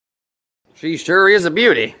She sure is a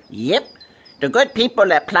beauty. Yep. The good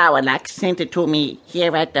people at Plow-a-Luck sent it to me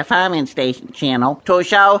here at the Farming Station channel to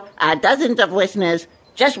show dozens of listeners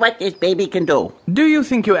just what this baby can do. Do you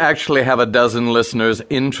think you actually have a dozen listeners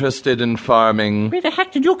interested in farming? Where the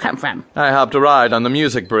heck did you come from? I hopped a ride on the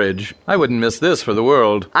music bridge. I wouldn't miss this for the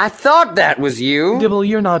world. I thought that was you. Dibble,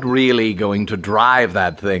 you're not really going to drive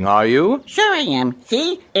that thing, are you? Sure I am.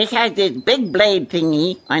 See? It has this big blade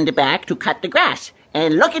thingy on the back to cut the grass.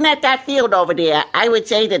 And looking at that field over there, I would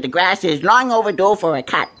say that the grass is long overdue for a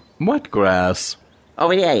cut. What grass?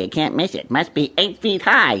 Over there, you can't miss it. Must be 8 feet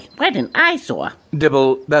high. What an eyesore.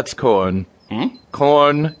 Dibble, that's corn. Huh?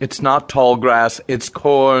 Corn. It's not tall grass. It's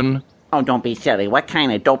corn. Oh, don't be silly. What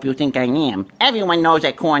kind of dope you think I am? Everyone knows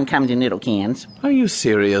that corn comes in little cans. Are you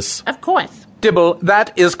serious? Of course. Dibble,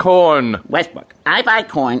 that is corn. Westbrook, I buy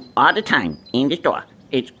corn all the time in the store.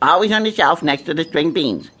 It's always on the shelf next to the string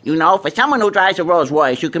beans. You know, for someone who drives a Rolls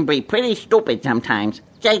Royce, you can be pretty stupid sometimes.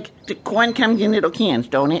 Jake, the corn comes in little cans,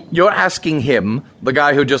 don't it? You're asking him, the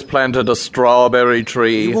guy who just planted a strawberry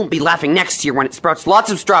tree. You won't be laughing next year when it sprouts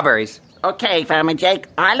lots of strawberries. Okay, Farmer Jake,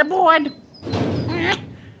 all aboard.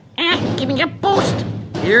 Give me a boost.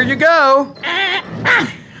 Here you go.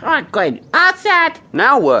 Oh, good. All set.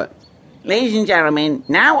 Now what? Ladies and gentlemen,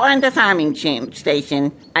 now on the Farming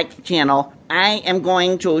Station channel, I am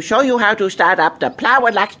going to show you how to start up the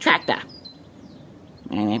Plow-a-Luck tractor.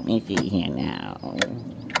 And let me see here now.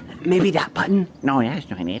 Maybe that button? No, that's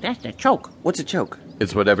not it. That's the choke. What's a choke?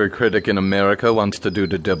 It's what every critic in America wants to do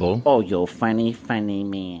to Dibble. Oh, you funny, funny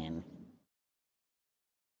man.